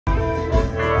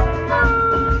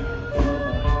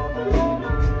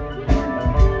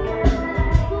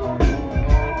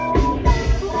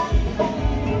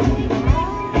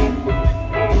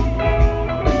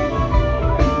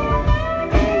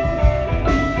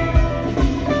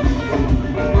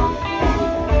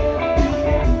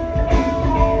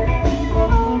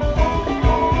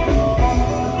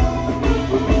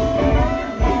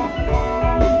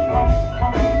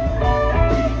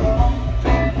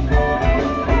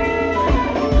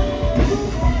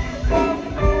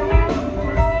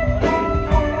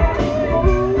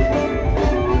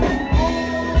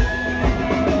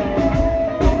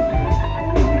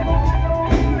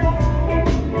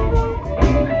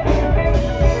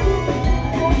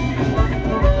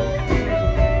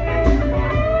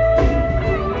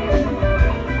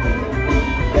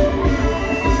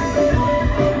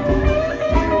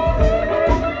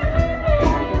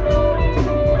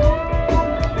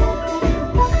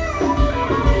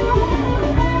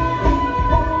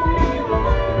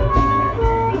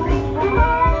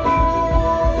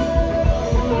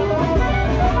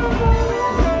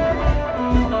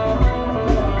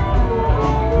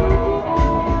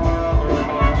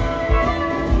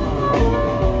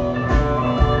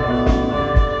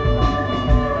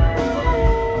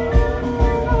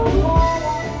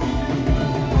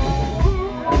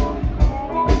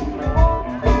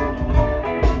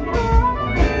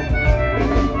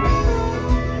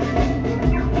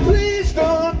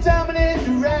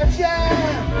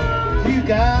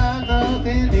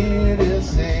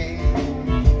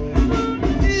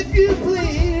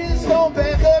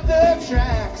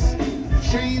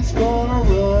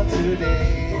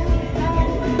today.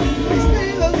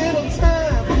 Spend a little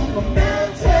time on the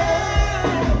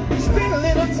mountain, spend a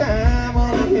little time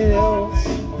on the hills.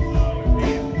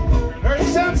 Heard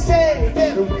some say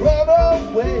better run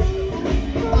away,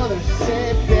 others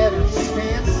say better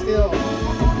stand still.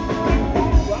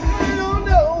 Well, I don't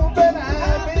know, but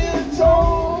I've been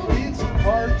told it's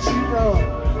hard to run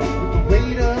with the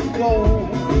weight of gold.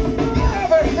 You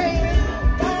ever hated,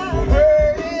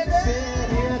 heard it said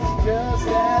it's just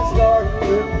as dark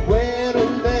with weight of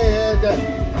lead.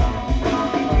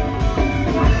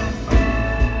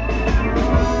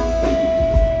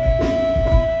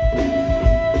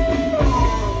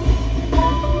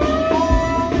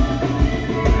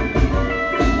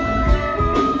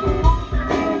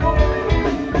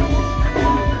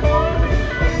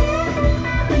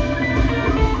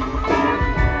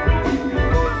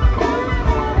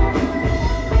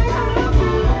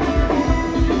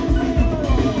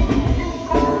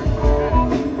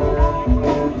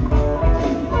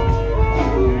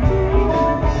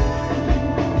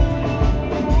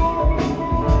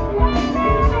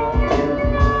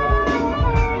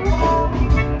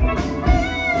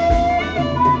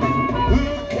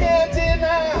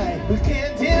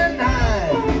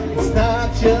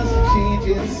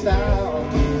 Style.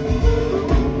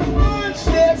 One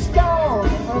step's gone,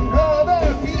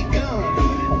 another begun.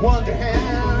 I wonder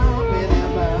how many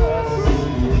miles.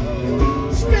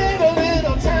 Spend a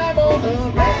little time on the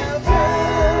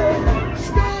mountain,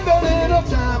 spend a little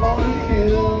time on the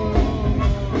hill.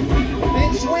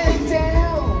 Things went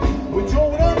down, we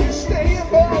don't understand,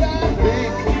 but I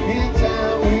think in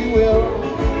time we will.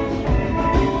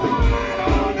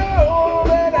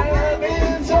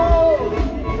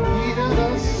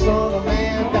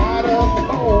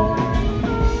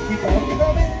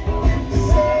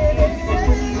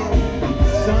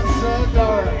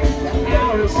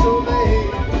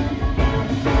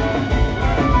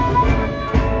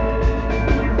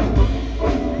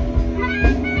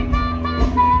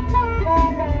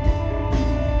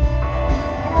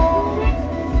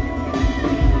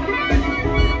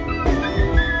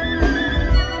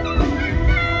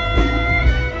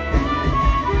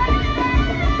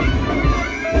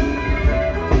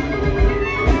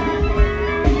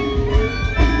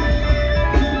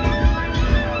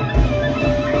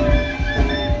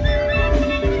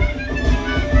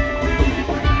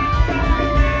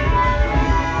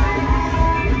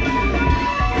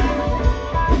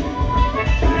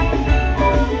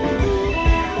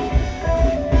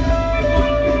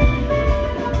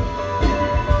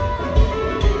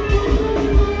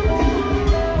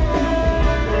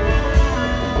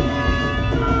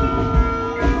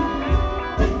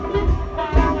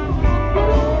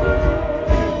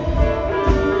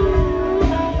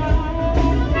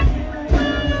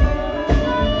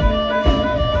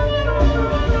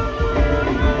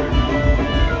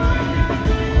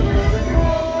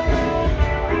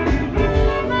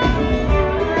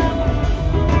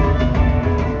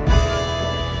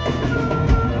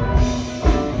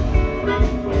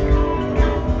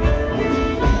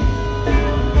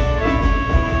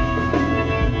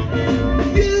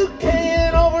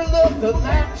 The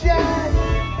blackjack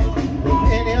or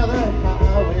any other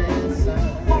highway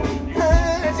sign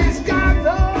has it's got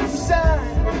no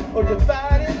sign or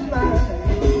dividing line.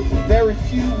 Very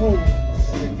few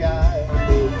wounds to guide.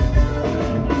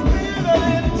 Spend a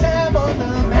little time on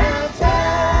the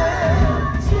mountain,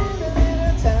 spend a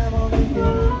little time on the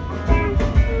hill.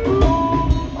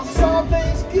 I saw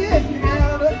things getting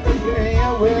out of the way.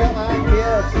 Well, I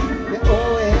guess they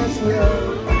always will.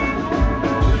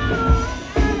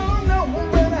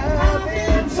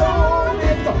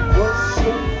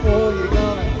 You're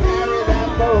gonna carry that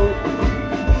boat.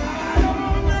 I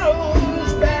don't know.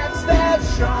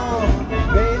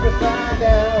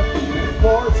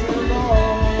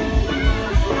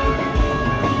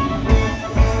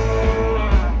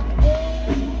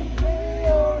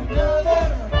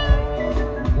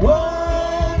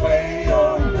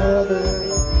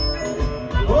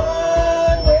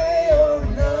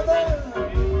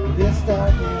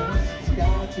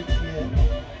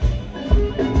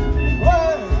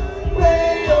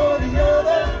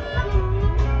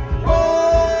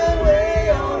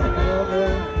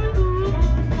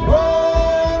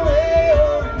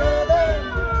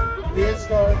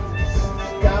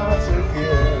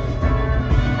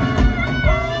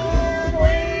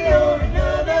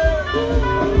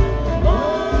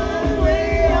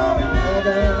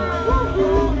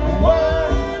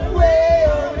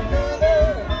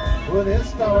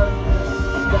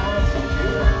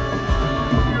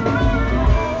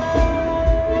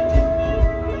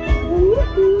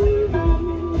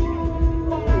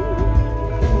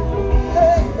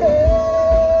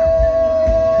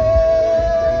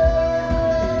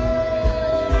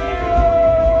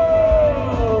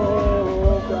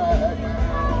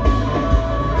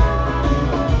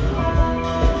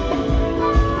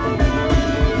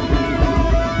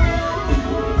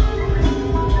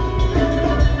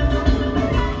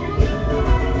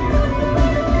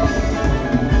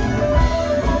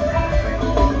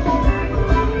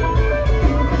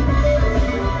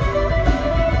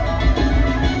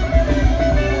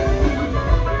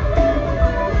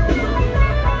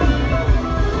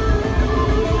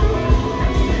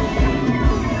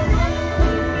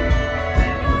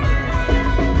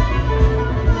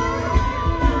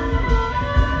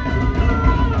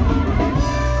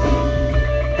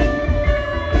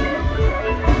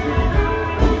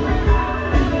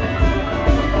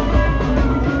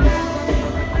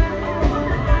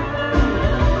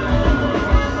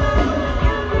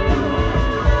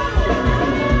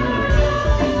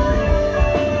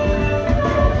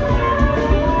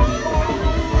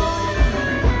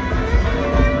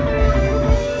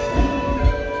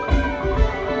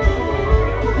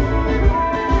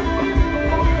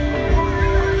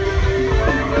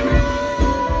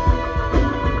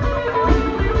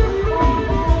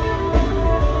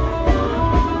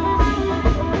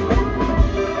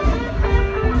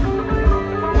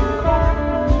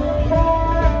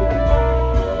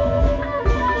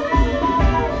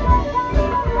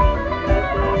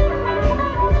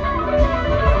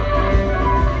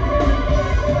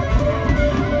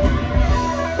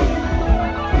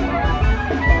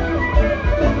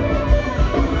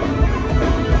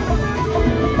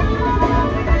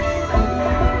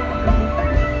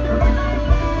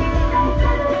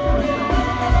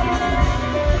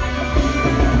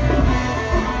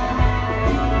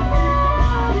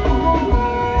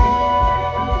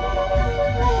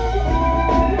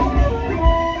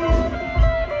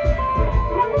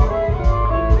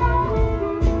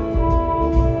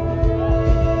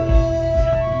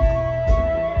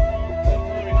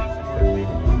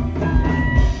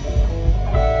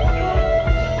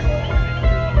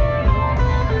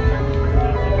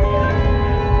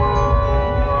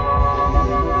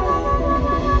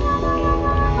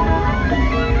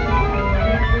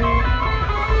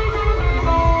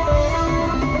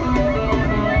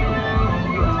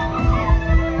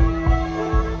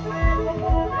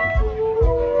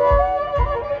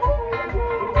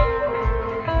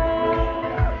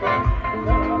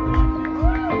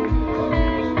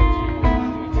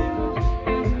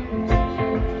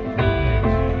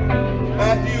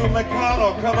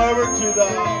 come over to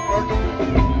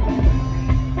the